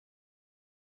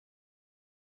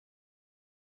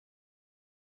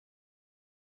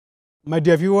My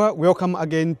dear viewer, welcome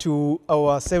again to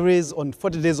our series on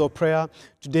 40 Days of Prayer.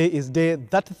 Today is day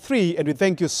 33, and we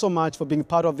thank you so much for being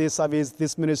part of this service,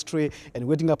 this ministry, and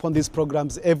waiting upon these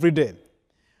programs every day.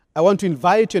 I want to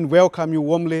invite you and welcome you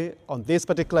warmly on this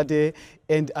particular day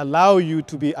and allow you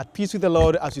to be at peace with the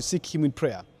Lord as you seek Him in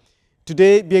prayer.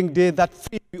 Today being day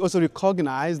 33, we also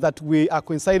recognize that we are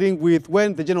coinciding with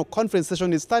when the General Conference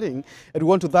session is starting, and we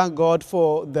want to thank God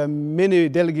for the many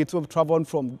delegates who have traveled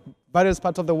from various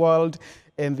parts of the world,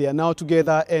 and they are now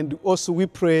together. And also we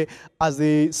pray as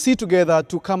they sit together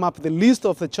to come up the list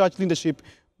of the church leadership.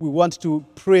 We want to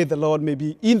pray the Lord may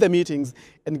be in the meetings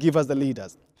and give us the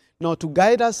leaders. Now, to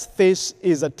guide us, this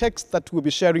is a text that we'll be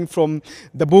sharing from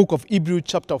the book of Hebrews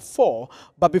chapter 4.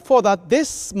 But before that,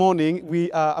 this morning,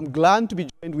 I'm glad to be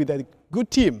joined with a good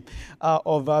team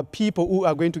of people who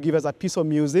are going to give us a piece of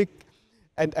music.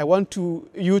 And I want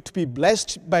you to be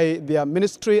blessed by their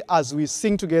ministry as we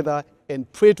sing together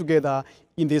and pray together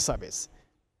in this service.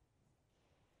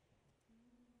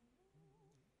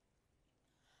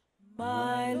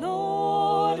 My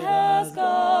Lord has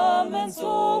come and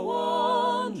so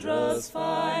wondrous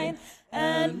fine,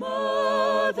 and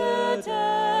mother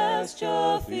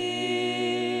texture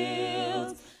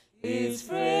feels. Its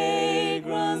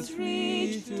fragrance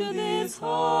reach to this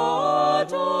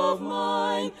heart of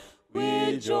mine,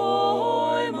 with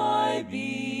joy my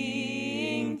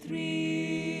being thrills.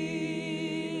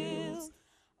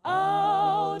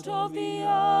 Out of the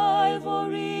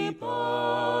ivory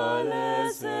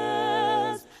palaces,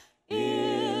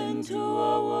 into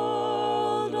a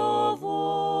world of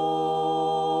woe,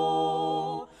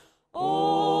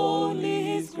 only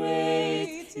His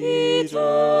great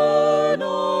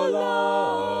eternal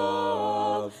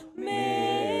love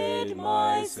made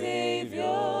my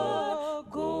Savior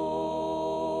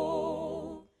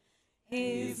go.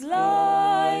 His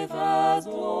life has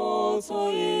also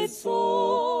its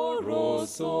sorrow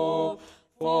so,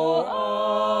 for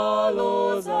our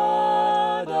lows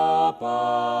had apart.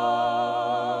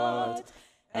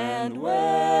 And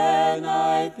when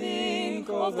I think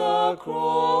of the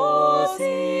cross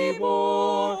He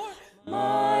bore,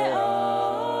 my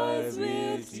eyes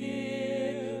with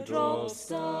teardrops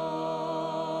start.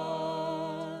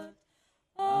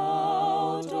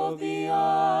 Out of the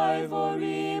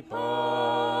ivory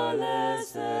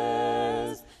palaces,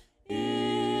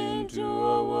 into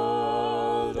a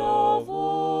world of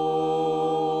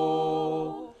woe,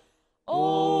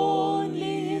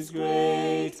 only His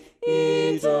great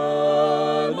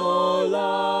eternal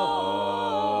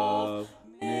love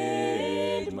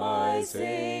made my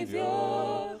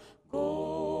Savior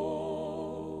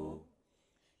go.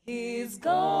 His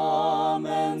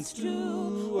garments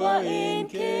too are in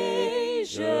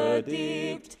azure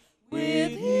dipped,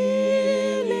 with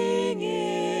healing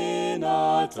in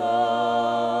a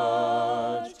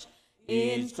touch.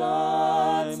 In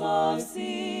times of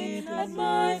sin at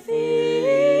my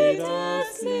feet had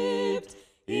slipped,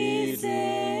 He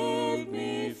saved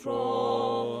me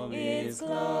from its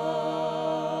clutch.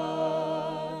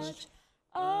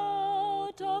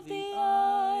 Out of the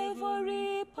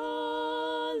ivory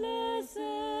palaces,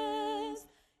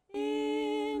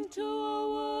 into a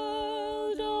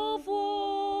world of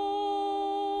woe,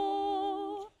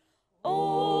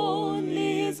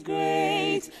 only His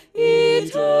great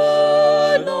eternal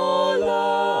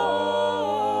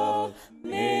love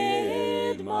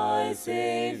made my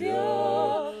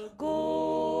Savior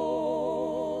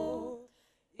go.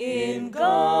 In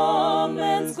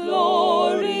garments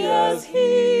glorious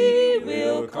He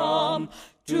will come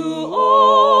to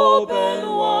open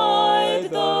wide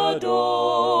the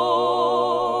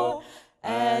door,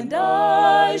 and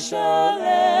I shall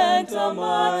enter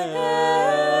my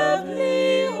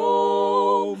heavenly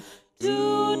home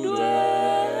to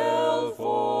dwell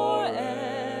forevermore.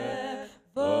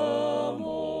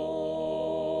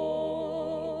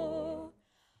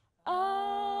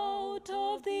 Out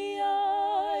of the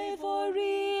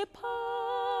ivory palaces,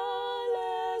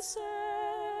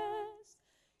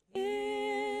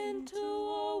 into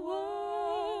a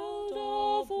world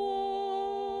of woe,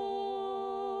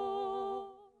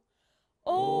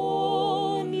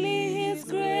 only His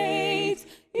great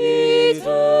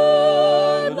eternal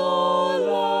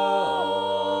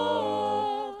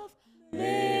love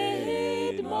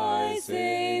made my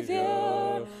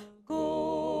Savior go.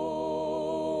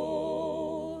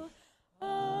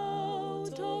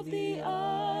 Out of the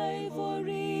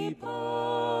ivory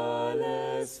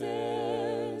palaces,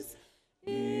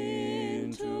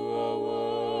 into a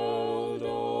world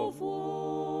of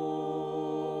woe,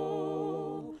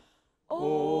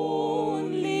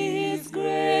 only His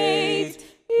great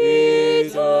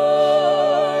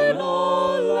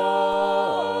eternal love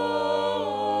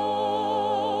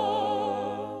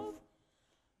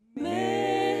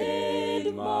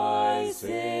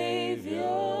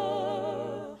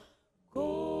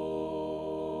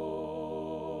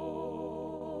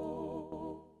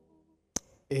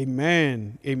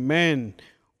Amen. Amen.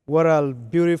 What a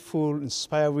beautiful,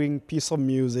 inspiring piece of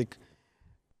music.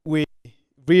 We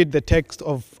read the text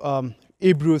of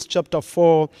Hebrews chapter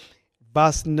 4,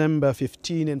 verse number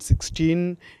 15 and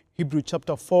 16. Hebrews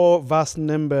chapter 4, verse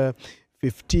number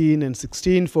 15 and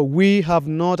 16. For we have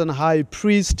not an high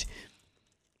priest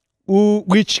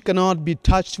which cannot be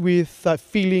touched with the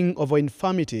feeling of our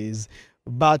infirmities,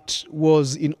 but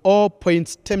was in all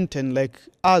points tempted like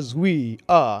as we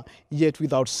are, yet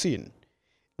without sin.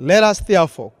 Let us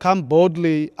therefore come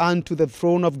boldly unto the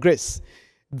throne of grace,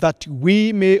 that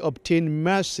we may obtain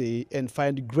mercy and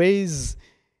find grace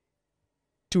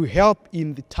to help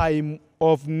in the time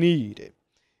of need.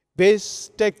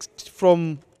 This text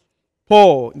from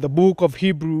Paul in the book of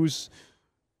Hebrews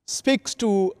speaks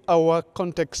to our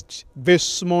context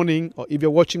this morning, or if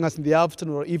you're watching us in the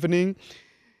afternoon or evening.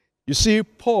 You see,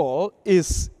 Paul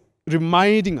is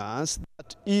reminding us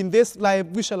that in this life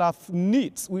we shall have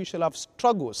needs, we shall have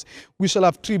struggles, we shall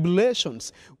have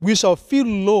tribulations, we shall feel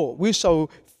low, we shall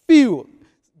feel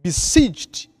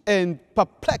besieged and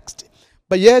perplexed.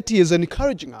 But yet he is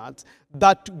encouraging us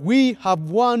that we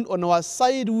have one on our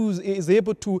side who is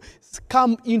able to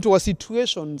come into our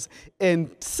situations and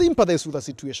sympathize with our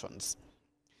situations.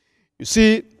 You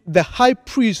see, the high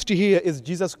priest here is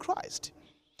Jesus Christ.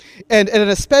 And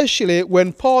especially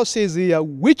when Paul says here,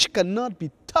 which cannot be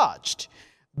touched,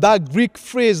 that Greek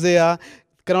phrase there,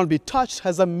 cannot be touched,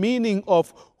 has a meaning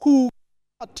of who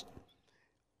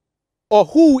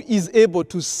is able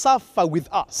to suffer with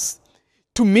us.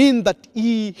 To mean that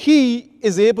he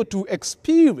is able to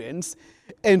experience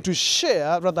and to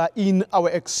share rather in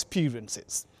our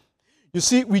experiences. You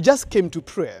see, we just came to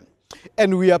pray,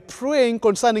 and we are praying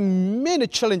concerning many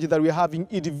challenges that we're having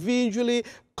individually,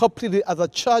 corporately as a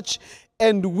church,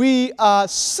 and we are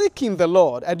seeking the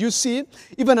Lord. And you see,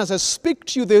 even as I speak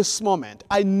to you this moment,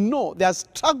 I know there are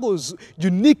struggles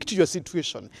unique to your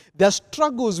situation. There are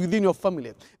struggles within your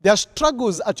family. There are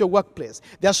struggles at your workplace.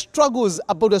 There are struggles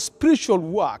about the spiritual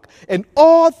work. And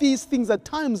all these things at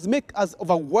times make us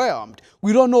overwhelmed.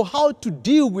 We don't know how to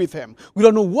deal with them. We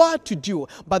don't know what to do.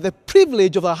 But the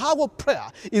privilege of the hour of prayer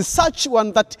is such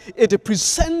one that it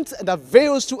presents and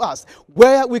avails to us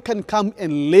where we can come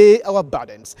and lay our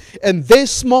burdens. And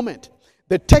this moment,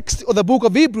 the text of the book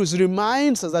of Hebrews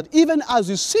reminds us that even as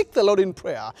we seek the Lord in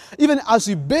prayer, even as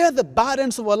we bear the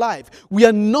burdens of our life, we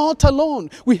are not alone.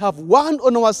 We have one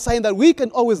on our side that we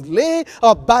can always lay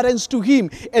our burdens to him.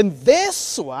 And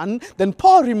this one, then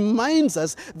Paul reminds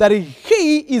us that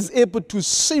he is able to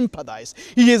sympathize.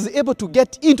 He is able to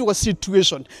get into a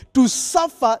situation, to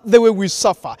suffer the way we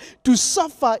suffer, to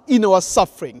suffer in our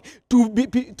suffering,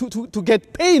 to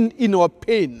get pain in our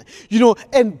pain. You know,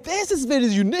 and this is very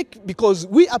unique because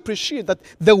we appreciate that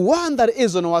the one that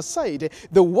is on our side,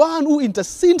 the one who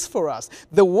intercedes for us,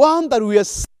 the one that we are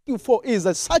seeking for is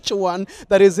such a one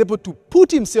that is able to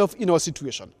put himself in our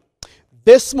situation.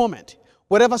 This moment,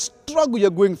 whatever struggle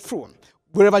you're going through,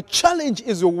 wherever challenge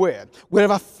is your way,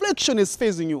 wherever affliction is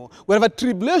facing you, wherever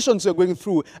tribulations you're going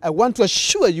through, I want to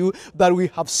assure you that we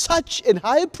have such a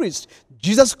high priest,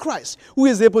 Jesus Christ, who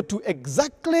is able to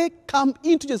exactly come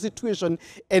into your situation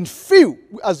and feel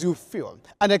as you feel,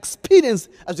 and experience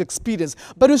as you experience.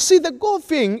 But you see, the good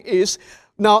thing is,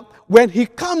 now, when he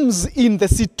comes in the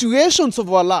situations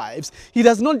of our lives, he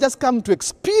does not just come to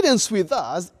experience with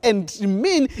us and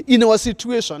remain in our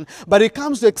situation, but he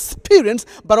comes to experience,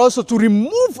 but also to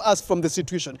remove us from the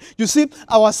situation. You see,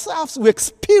 ourselves, we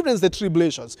experience the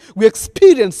tribulations, we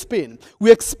experience pain,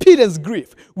 we experience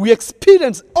grief, we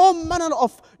experience all manner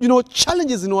of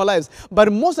challenges in our lives,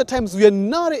 but most of the times we are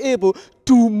not able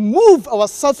to move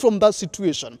ourselves from that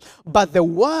situation. But the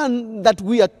one that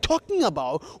we are talking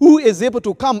about, who is able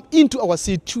to come into our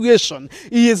situation,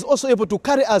 he is also able to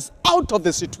carry us out of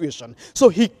the situation. So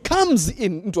he comes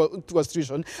into a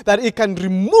situation that he can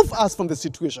remove us from the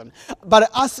situation.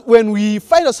 But when we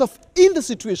find ourselves in the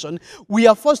situation, we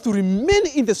are forced to remain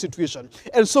in the situation.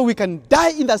 And so we can die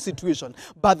in that situation.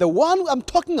 But the one I'm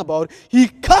talking about, he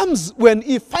comes when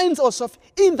he finds ourselves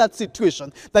in that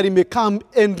situation, that he may come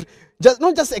and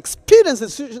not just experience the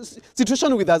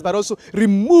situation with us, but also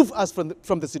remove us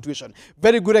from the situation.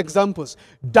 Very good examples.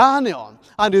 Daniel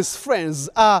and his friends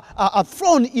are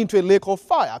thrown into a lake of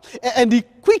fire. And he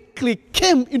quickly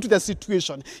came into the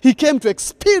situation. He came to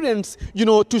experience,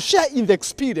 to share in the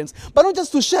experience. But not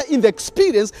just to share in the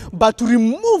experience, but to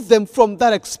remove them from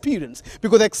that experience.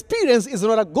 Because the experience is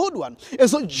not a good one. And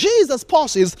so Jesus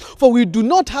pauses, for we do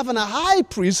not have a high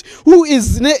priest who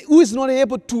is not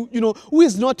able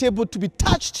to be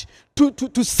touched,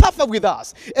 to suffer with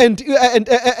us and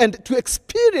to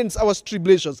experience our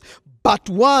tribulations. but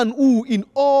one who in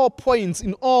all points,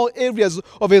 in all areas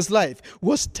of his life,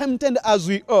 was tempted as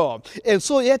we are. And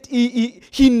so yet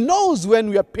he knows when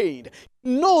we are paid. He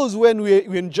knows when we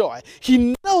enjoy.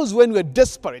 He knows when we're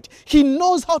desperate. He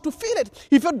knows how to feel it.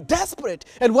 He felt desperate.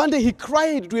 And one day he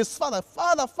cried to his father,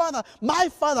 Father, Father, my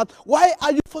father, why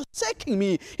are you forsaking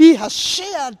me? He has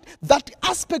shared that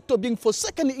aspect of being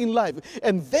forsaken in life.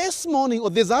 And this morning or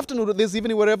this afternoon or this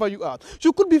evening, wherever you are,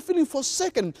 you could be feeling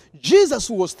forsaken. Jesus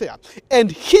was there.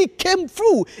 And he came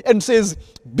through and says,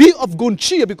 be of good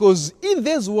cheer, because in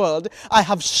this world I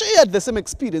have shared the same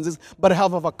experiences, but I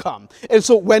have overcome. And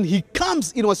so when he comes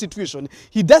in our situation,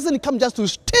 he doesn't come just to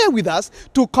stay with us,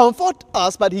 to comfort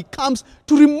us, but he comes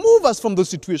to remove us from the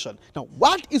situation. Now,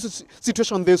 what is the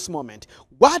situation this moment?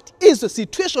 What is the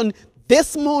situation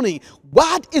this morning?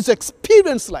 What is your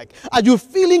experience like? Are you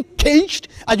feeling caged?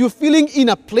 Are you feeling in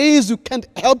a place you can't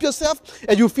help yourself?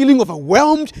 Are you feeling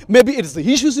overwhelmed? Maybe it's the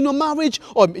issues in your marriage,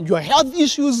 or your health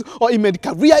issues, or in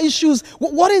career issues.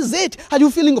 What is it? Are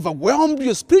you feeling overwhelmed?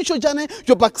 Your spiritual journey,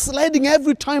 you're backsliding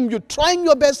every time. You're trying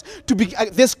your best to be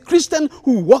this Christian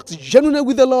who walks genuinely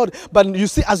with the Lord. But you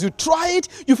see, as you try it,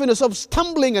 you find yourself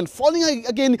stumbling and falling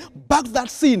again back to that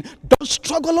sin. Don't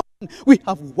struggle. We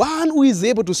have one who is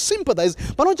able to sympathize,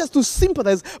 but not just to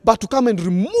sympathize, but to come and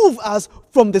remove us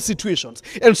from the situations.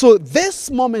 And so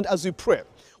this moment as we pray,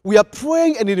 we are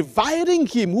praying and inviting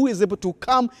him who is able to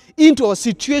come into our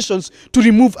situations to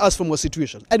remove us from our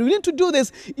situation. And we need to do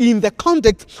this in the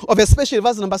context of especially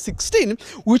verse number 16,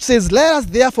 which says, let us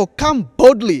therefore come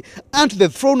boldly unto the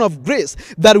throne of grace,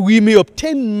 that we may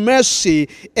obtain mercy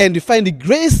and find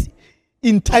grace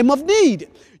in time of need.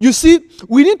 You see,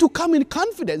 we need to come in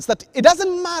confidence that it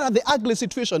doesn't matter the ugly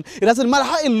situation. It doesn't matter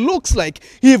how it looks like.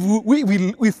 If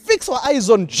we fix our eyes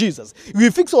on Jesus,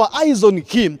 we fix our eyes on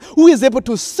him, who is able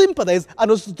to sympathize and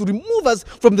also to remove us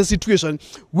from the situation,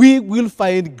 we will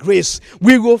find grace.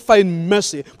 We will find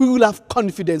mercy. We will have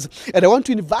confidence. And I want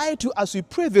to invite you as we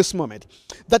pray this moment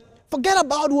that forget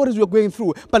about what you're going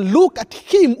through, but look at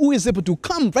him who is able to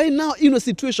come right now in a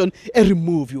situation and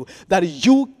remove you. That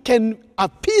you can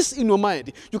have peace in your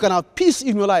mind, you can have peace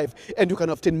in your life, and you can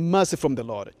obtain mercy from the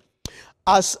Lord.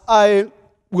 As I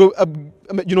will,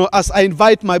 as I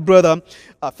invite my brother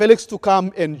Felix to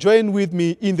come and join with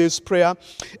me in this prayer,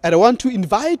 and I want to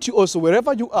invite you also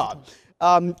wherever you are,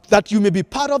 that you may be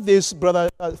part of this, brother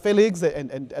Felix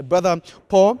and brother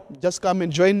Paul. Just come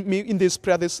and join me in this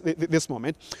prayer this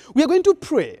moment. We are going to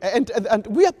pray, and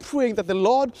we are praying that the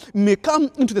Lord may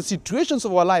come into the situations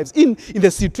of our lives. In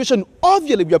the situation of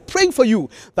your life, we are praying for you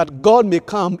that God may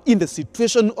come in the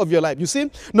situation of your life. You see,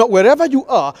 now wherever you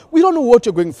are, we don't know what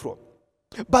you're going through,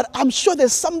 but I'm sure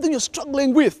there's something you're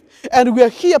struggling with. And we are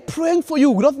here praying for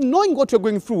you without knowing what you're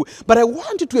going through. But I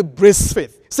want you to embrace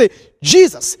faith. Say,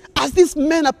 Jesus, as these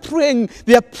men are praying,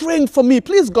 they are praying for me.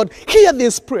 Please, God, hear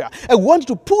this prayer. I want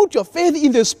you to put your faith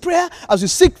in this prayer as you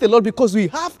seek the Lord, because we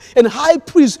have a high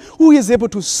priest who is able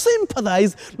to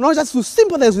sympathize, not just to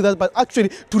sympathize with us, but actually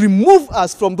to remove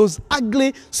us from those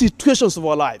ugly situations of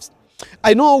our lives.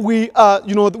 I know we're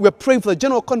praying for the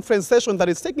general conference session that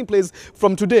is taking place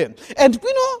from today. And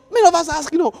many of us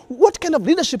ask, what kind of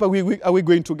leadership are we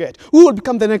going to get? Who will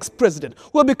become the next president?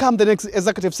 Who will become the next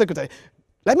executive secretary?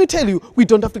 Let me tell you, we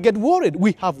don't have to get worried.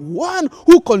 We have one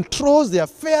who controls the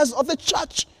affairs of the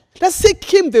church. Let's seek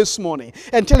him this morning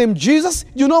and tell him, Jesus,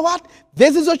 you know what?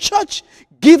 This is your church.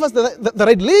 Give us the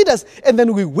right leaders, and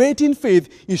then we wait in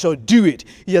faith. He shall do it.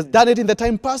 He has done it in the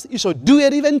time past. He shall do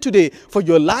it even today for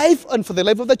your life and for the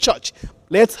life of the church.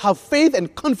 Let's have faith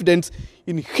and confidence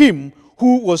in him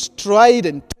who was tried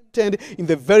and tempted in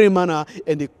the very manner,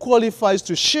 and he qualifies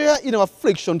to share in our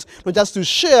afflictions, not just to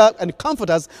share and comfort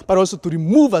us, but also to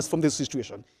remove us from this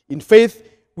situation. In faith,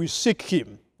 we seek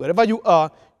him. Wherever you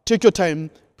are, take your time,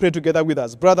 pray together with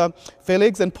us. Brother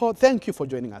Felix and Paul, thank you for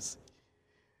joining us.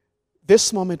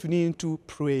 This moment we need to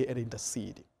pray and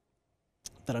intercede.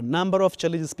 There are a number of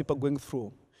challenges people are going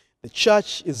through. The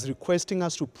church is requesting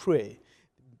us to pray.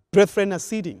 Brethren are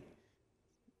sitting,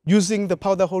 using the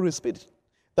power of the Holy Spirit,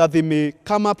 that they may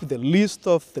come up with a list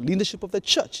of the leadership of the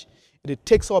church. And it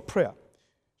takes our prayer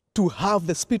to have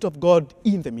the Spirit of God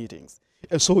in the meetings.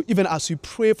 And so even as we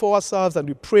pray for ourselves and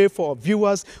we pray for our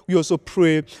viewers, we also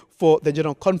pray for the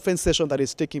general conference session that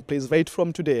is taking place right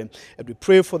from today. And we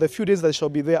pray for the few days that shall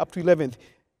be there up to 11th.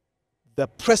 The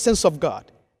presence of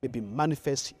God may be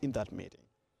manifest in that meeting.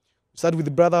 We start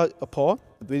with Brother Paul,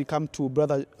 then we come to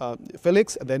Brother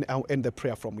Felix, and then I'll end the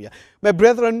prayer from here. My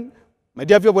brethren, my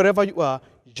dear viewer, wherever you are,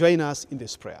 join us in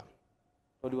this prayer.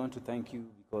 Lord, we want to thank you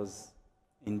because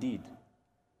indeed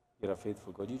you're a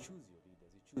faithful God. You choose your leaders,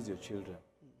 you choose your children.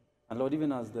 And Lord,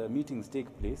 even as the meetings take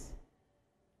place,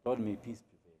 Lord, may peace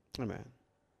prevail. Amen.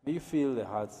 May you fill the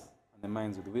hearts and the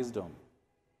minds with wisdom.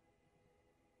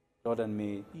 Lord, and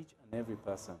may each and every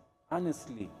person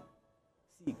honestly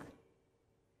seek to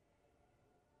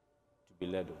be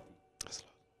led of thee. Yes,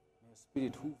 Lord. May your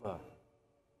Spirit hover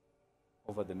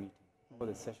over the meeting, over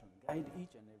the session. Guide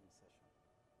each and every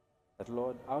session. That,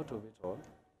 Lord, out of it all,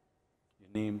 your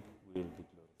name will be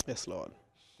glorified. Yes, Lord.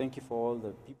 Thank you for all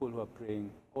the people who are praying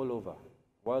all over,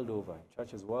 world over,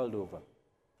 churches world over,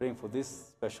 praying for this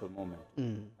special moment.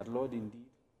 That, Lord, indeed,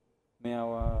 may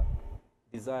our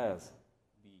desires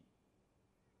be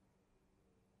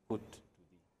put to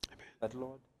thee. Amen. That,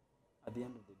 Lord, at the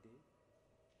end of the day,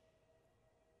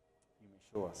 you may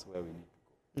show us where we need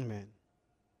to go. Amen.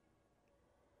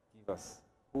 Give us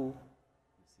who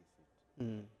you see fit to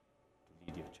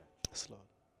lead your church. Yes, Lord.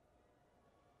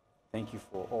 Thank you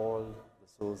for all the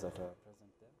souls that are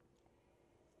present there.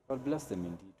 Lord, bless them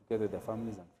indeed, together with their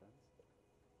families and friends.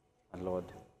 And Lord,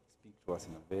 speak to us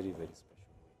in a very, very special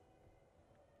way.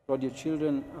 Lord, your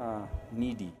children are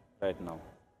needy right now.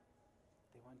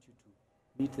 They want you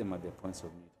to meet them at their points of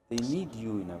need. They need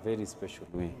you in a very special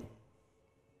way.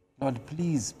 Lord,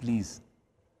 please, please,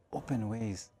 open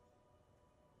ways.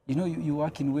 You know, you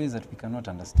work in ways that we cannot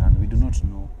understand, we do not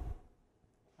know.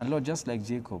 And Lord, just like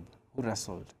Jacob, who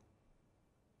wrestled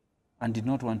and did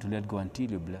not want to let go until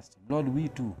you blessed him. Lord, we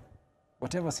too,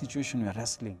 whatever situation we are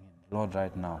wrestling in, Lord,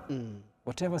 right now,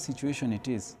 whatever situation it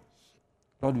is,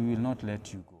 Lord, we will not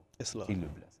let you go. Yes, Lord. Till you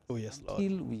bless us. Oh, yes, Lord.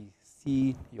 Till we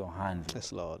see your hand, Lord,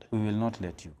 Yes, Lord. we will not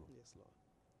let you go. Yes, Lord.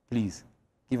 Please,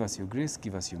 give us your grace,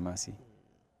 give us your mercy.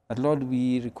 That, Lord,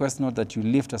 we request not that you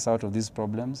lift us out of these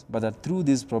problems, but that through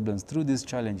these problems, through these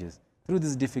challenges, through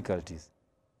these difficulties,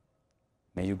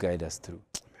 may you guide us through.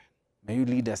 Amen. May you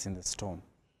lead us in the storm.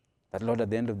 That, Lord, at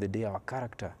the end of the day, our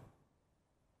character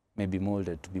may be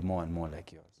molded to be more and more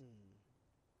like yours.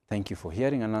 Thank you for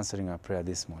hearing and answering our prayer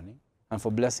this morning, and for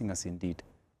blessing us indeed.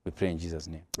 We pray in Jesus'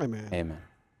 name. Amen. Amen.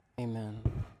 Amen.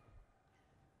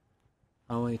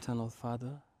 Our eternal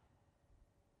Father,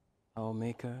 our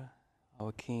Maker,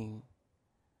 our King,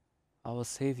 our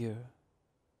Savior,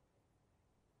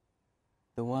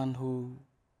 the one who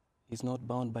is not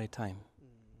bound by time,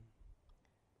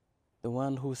 the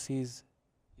one who sees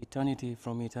eternity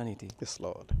from eternity, Yes,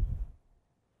 Lord.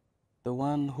 the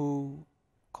one who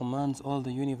commands all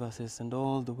the universes and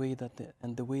all the way that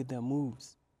the way that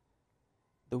moves,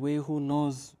 the way who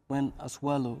knows when a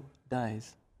swallow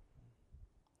dies,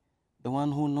 the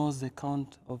one who knows the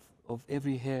count of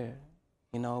every hair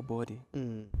in our body,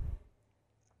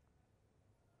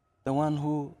 the one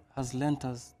who has lent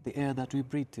us the air that we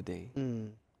breathe today.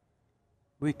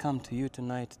 We come to you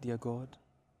tonight, dear God,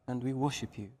 and we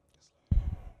worship you.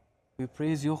 We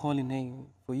praise your holy name,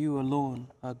 for you alone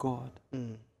are God.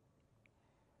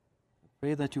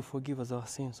 Pray that you forgive us our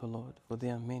sins, O Lord, for they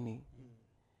are many.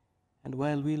 And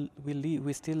while we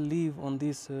still live on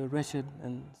this wretched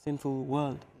and sinful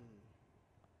world,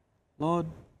 Lord,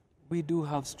 we do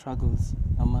have struggles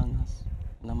among us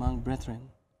and among brethren.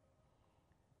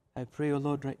 I pray, O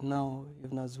Lord, right now,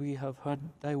 even as we have heard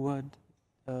thy word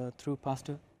through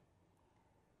Pastor,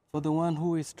 for the one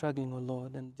who is struggling, O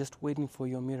Lord, and just waiting for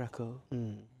your miracle,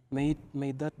 may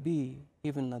that be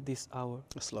even at this hour,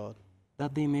 Yes, Lord.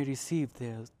 that they may receive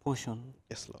their portion,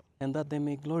 Yes, Lord. and that they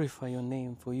may glorify your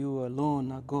name, for you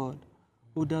alone are God,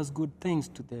 who does good things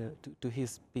to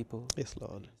his people, Yes,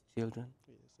 Lord. children.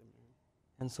 Yes, amen.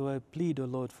 And so I plead, O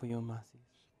Lord, for your mercies.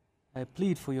 I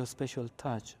plead for your special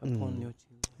touch upon your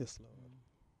children. Yes, Lord.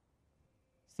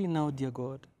 See now, dear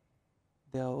God,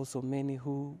 there are also many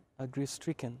who are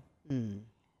grief-stricken.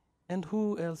 And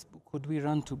who else could we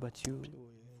run to but you?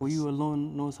 For you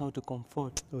alone knows how to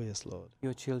comfort Oh, yes, Lord.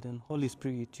 your children. Holy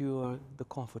Spirit, you are the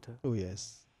comforter. Oh,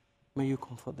 yes. May you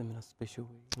comfort them in a special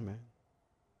way. Amen.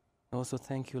 I also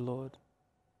thank you, Lord.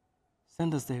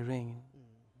 Send us thy rain.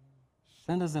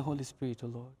 Send us the Holy Spirit, O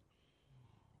Lord.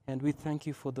 And we thank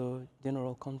you for the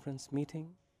General Conference meeting.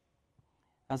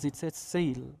 As it sets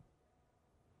sail,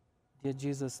 dear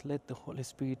Jesus, let the Holy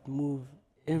Spirit move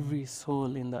every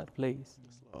soul in that place.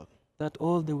 Yes, Lord. That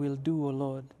all they will do, O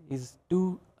Lord, is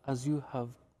do as you have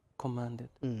commanded,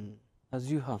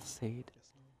 as you have said,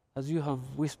 as you have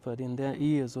whispered in their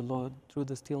ears, O Lord, through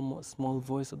the still small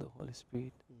voice of the Holy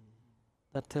Spirit,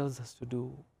 that tells us to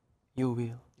do your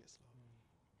will. Yes,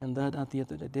 Lord. And that at the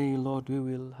end of the day, Lord, we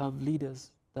will have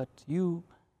leaders that you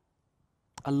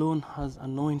alone has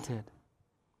anointed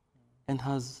and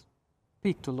has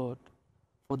picked, O Lord,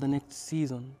 for the next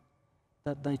season,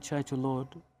 that thy church, O Lord,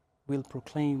 will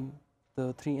proclaim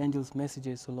the three angels'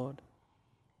 messages, O Lord,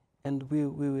 and we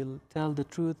will tell the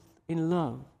truth in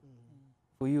love,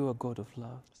 for you are God of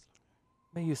love.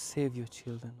 May you save your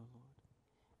children, O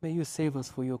Lord. May you save us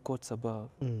for your courts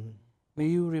above. May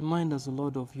you remind us, O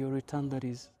Lord, of your return that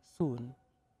is soon.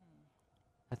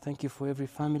 I thank you for every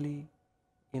family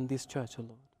in this church, O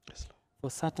Lord. Yes, Lord. For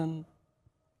Satan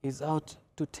is out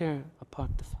to tear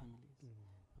apart the families.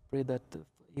 I pray that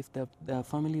if there are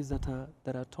families that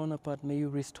are torn apart, may you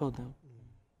restore them.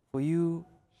 For you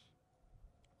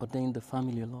ordained the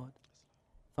family, O Lord.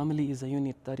 Family is a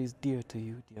unit that is dear to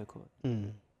you, dear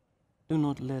God. Do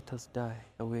not let us die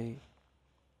away.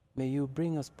 May you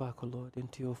bring us back, O Lord,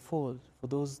 into your fold for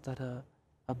those that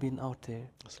have been out there.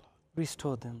 Yes, Lord.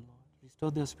 Restore them, Lord.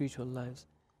 Restore their spiritual lives,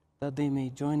 that they may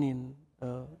join in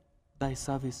thy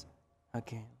service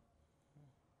again.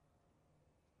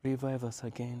 Revive us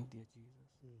again, dear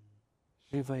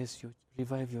Jesus.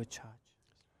 Revive your church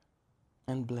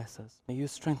and bless us. May you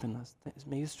strengthen us.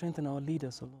 May you strengthen our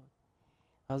leaders, O Lord,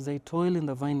 as they toil in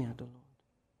the vineyard, O Lord.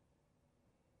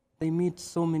 They meet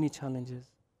so many challenges,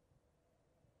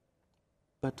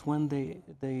 but when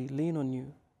they lean on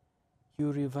you,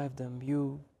 you revive them,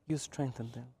 you strengthen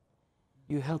them,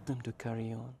 you help them to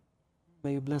carry on.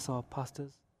 May you bless our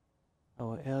pastors,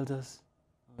 our elders,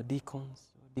 our deacons,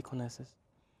 our deaconesses,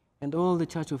 and all the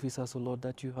church officers, O Lord,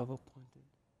 that you have appointed,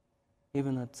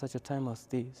 even at such a time as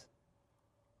this.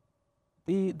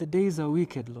 The days are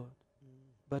wicked, Lord,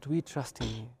 but we trust in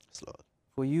you. Yes, Lord.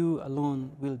 For you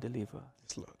alone will deliver.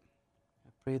 Yes, Lord. I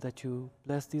pray that you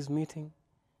bless this meeting.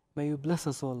 May you bless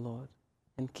us all, Lord,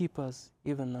 and keep us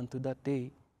even unto that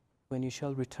day when you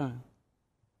shall return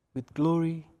with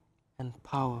glory and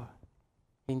power.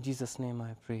 In Jesus' name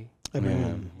I pray.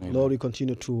 Amen. Amen. Lord, we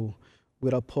continue to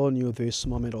wait upon you this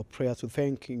moment of prayer to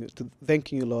thanking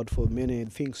you, Lord, for many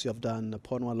things you have done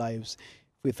upon our lives.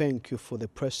 We thank you for the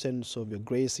presence of your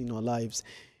grace in our lives.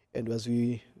 And as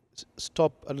we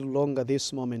stop a little longer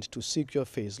this moment to seek your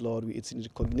face, Lord, it's in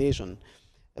recognition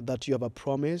that you have a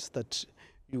promise that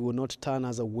you will not turn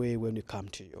us away when we come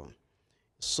to you.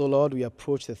 So, Lord, we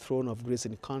approach the throne of grace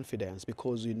in confidence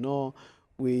because we know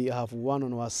we have one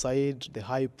on our side, the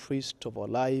high priest of our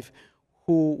life,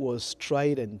 who was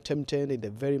tried and tempted in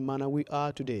the very manner we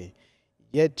are today.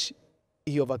 Yet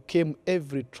he overcame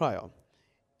every trial.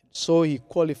 So he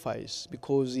qualifies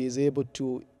because he is able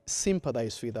to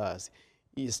sympathize with us.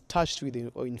 He is touched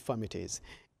with our infirmities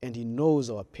and he knows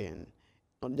our pain.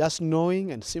 Not just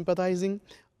knowing and sympathizing,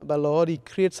 but Lord, he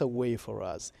creates a way for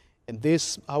us. And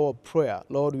this, our prayer,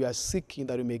 Lord, we are seeking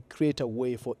that we may create a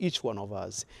way for each one of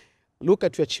us. Look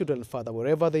at your children, Father,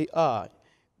 wherever they are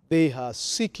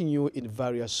seeking you in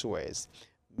various ways.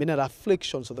 Many are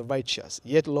afflictions of the righteous,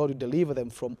 yet, Lord, you deliver them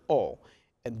from all.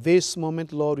 And this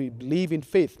moment, Lord, we believe in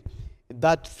faith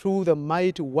that through the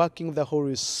mighty working of the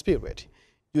Holy Spirit,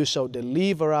 you shall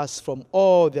deliver us from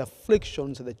all the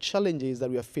afflictions and the challenges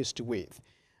that we are faced with.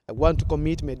 I want to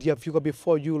commit my dear viewer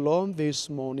before you, Lord, this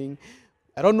morning.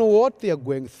 I don't know what they are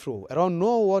going through. I don't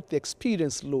know what the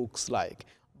experience looks like,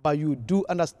 but you do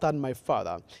understand, my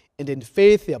Father. And in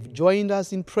faith, they have joined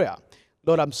us in prayer.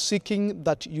 Lord, I'm seeking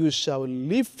that you shall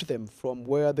lift them from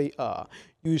where they are.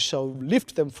 You shall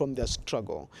lift them from their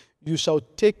struggle. You shall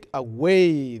take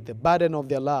away the burden of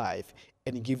their life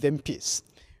and give them peace.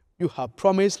 You have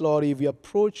promised, Lord, if we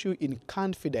approach you in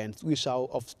confidence, we shall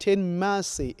obtain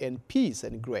mercy and peace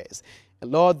and grace.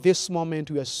 And Lord, this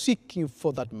moment we are seeking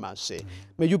for that mercy.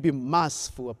 May you be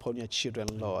merciful upon your children,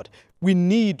 Lord. We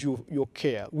need your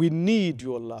care. We need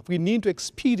your love. We need to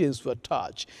experience your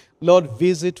touch. Lord,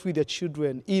 visit with your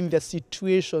children in their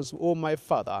situations, oh my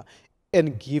Father,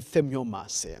 and give them your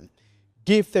mercy.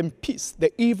 Give them peace.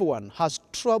 The evil one has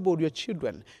troubled your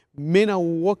children. Men are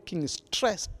walking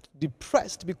stressed,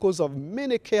 depressed because of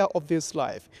many care of this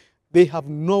life. They have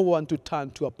no one to turn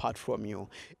to apart from you.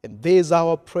 And this is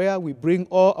our prayer. We bring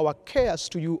all our cares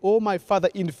to you, oh my Father,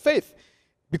 in faith,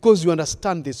 because you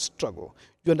understand this struggle.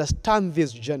 You understand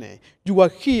this journey. You are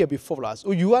here before us.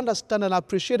 Oh, you understand and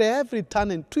appreciate every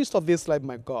turn and twist of this life,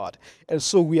 my God. And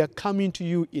so we are coming to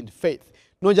you in faith,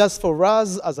 not just for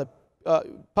us as a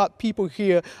people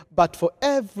here, but for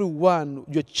everyone,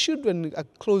 your children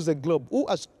across the globe who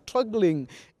are struggling,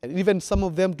 and even some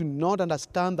of them do not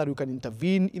understand that you can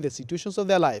intervene in the situations of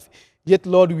their life. Yet,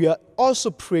 Lord, we are also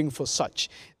praying for such,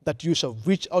 that you shall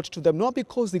reach out to them, not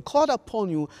because they called upon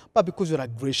you, but because you are a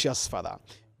gracious Father.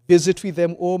 Visit with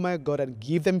them, oh my God, and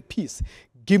give them peace,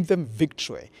 give them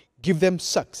victory, give them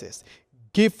success.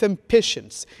 Give them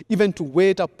patience, even to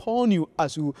wait upon you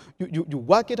as you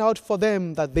work it out for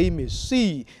them, that they may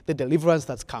see the deliverance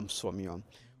that comes from you.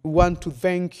 We want to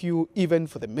thank you even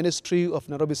for the ministry of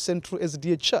Nairobi Central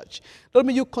SDA Church. Lord,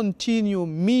 may you continue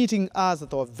meeting us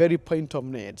at our very point of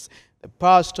needs. the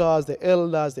pastors, the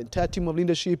elders, the entire team of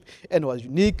leadership, and our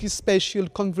unique special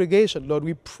congregation. Lord,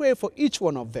 we pray for each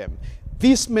one of them.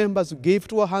 These members who gave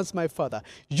to our hands, my Father,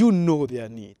 you know their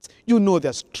needs. You know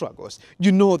their struggles.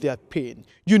 You know their pain.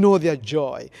 You know their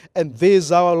joy. And this,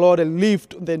 our Lord, and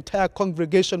lift the entire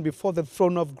congregation before the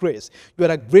throne of grace. You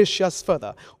are a gracious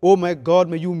Father. Oh, my God,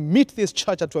 may you meet this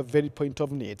church at a very point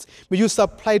of needs. May you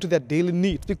supply to their daily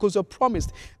needs, because you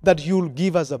promised that you'll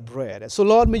give us a bread. So,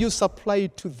 Lord, may you supply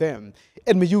it to them.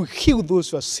 And may you heal those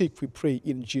who are sick, we pray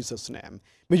in Jesus' name.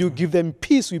 May you give them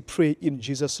peace, we pray in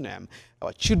Jesus' name.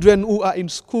 Our children who are in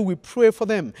school, we pray for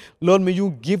them. Lord, may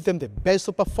you give them the best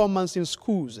of performance in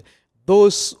schools.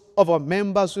 Those of our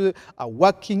members who are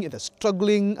working and are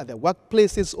struggling at their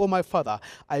workplaces, oh my Father,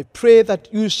 I pray that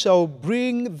you shall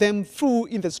bring them through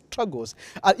in the struggles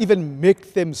and even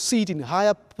make them sit in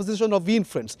higher position of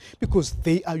influence, because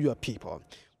they are your people.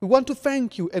 We want to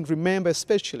thank you and remember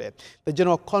especially the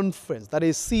General Conference that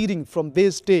is sitting from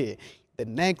this day, the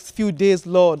next few days,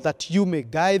 Lord, that you may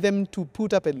guide them to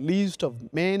put up a list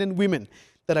of men and women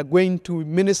that are going to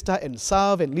minister and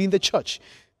serve and lead the church.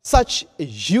 Such a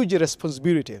huge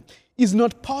responsibility is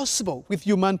not possible with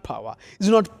human power. It's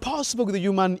not possible with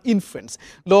human influence.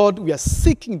 Lord, we are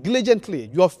seeking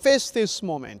diligently your face this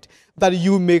moment, that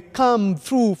you may come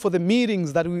through for the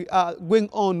meetings that we are going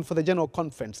on for the General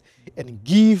Conference, and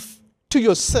give to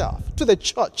yourself, to the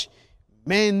church,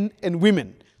 men and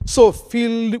women so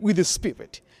filled with the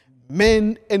Spirit,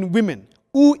 men and women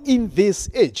who in this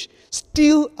age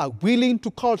still are willing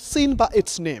to call sin by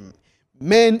its name,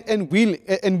 men and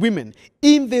women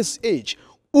in this age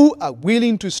who are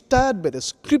willing to start by the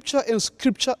Scripture and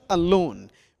Scripture alone,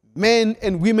 men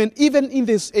and women even in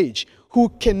this age who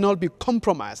cannot be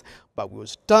compromised, but will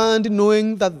stand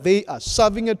knowing that they are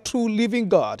serving a true living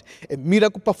God, a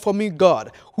miracle-performing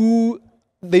God, who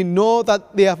they know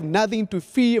that they have nothing to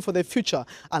fear for the future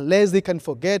unless they can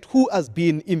forget who has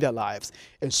been in their lives.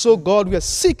 And so, God, we are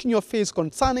seeking your face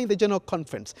concerning the General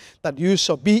Conference, that you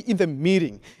shall be in the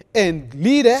meeting and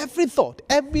lead every thought,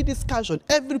 every discussion,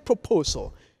 every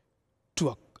proposal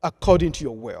to according to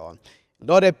your will.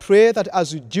 Lord, I pray that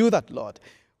as you do that, Lord,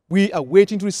 we are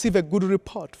waiting to receive a good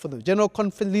report for the General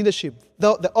Conference leadership,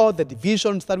 all the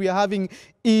divisions that we are having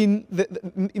in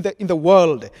the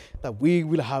world, that we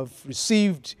will have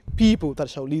received people that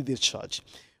shall lead this church.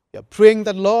 We are praying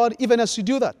that, Lord, even as you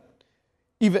do that,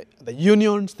 even the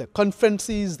unions, the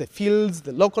conferences, the fields,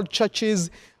 the local churches,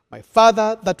 my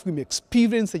Father, that we may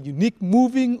experience a unique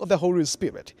moving of the Holy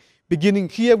Spirit, beginning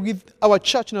here with our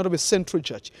church, Nairobi Central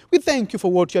Church. We thank you for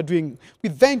what you are doing. We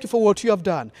thank you for what you have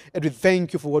done. And we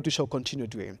thank you for what you shall continue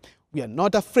doing. We are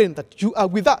not afraid that you are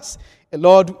with us. And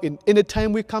Lord, in any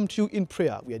time we come to you in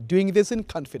prayer, we are doing this in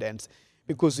confidence,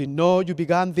 because we know you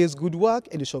began this good work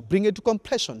and you shall bring it to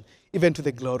completion, even to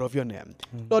the glory of your name.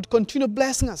 Lord, continue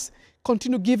blessing us.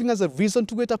 Continue giving us a reason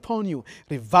to wait upon you.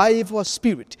 Revive our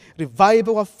spirit. Revive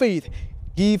our faith.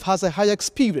 Give us a higher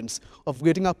experience of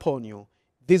waiting upon you.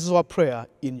 This is our prayer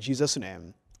in Jesus'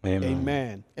 name. Amen.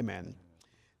 Amen. Amen.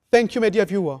 Thank you, my dear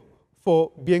viewer,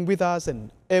 for being with us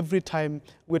and every time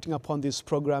waiting upon these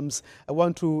programs. I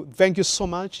want to thank you so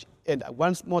much. And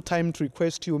once more time to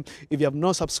request you, if you have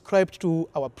not subscribed to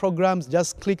our programs,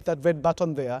 just click that red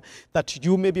button there, that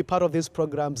you may be part of these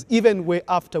programs. Even way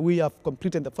after we have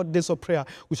completed the 40 days of prayer,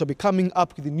 we shall be coming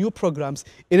up with the new programs.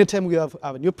 Anytime we have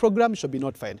a new program, you shall be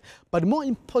notified. But more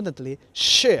importantly,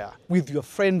 share with your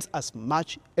friends as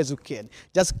much as you can.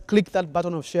 Just click that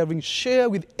button of sharing. Share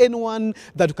with anyone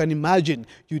that you can imagine.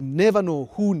 You never know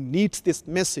who needs this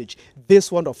message,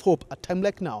 this word of hope, at a time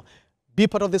like now. Be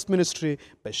part of this ministry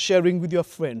by sharing with your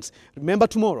friends. Remember,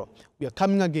 tomorrow we are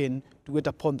coming again to wait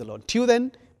upon the Lord. Till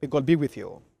then, may God be with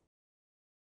you.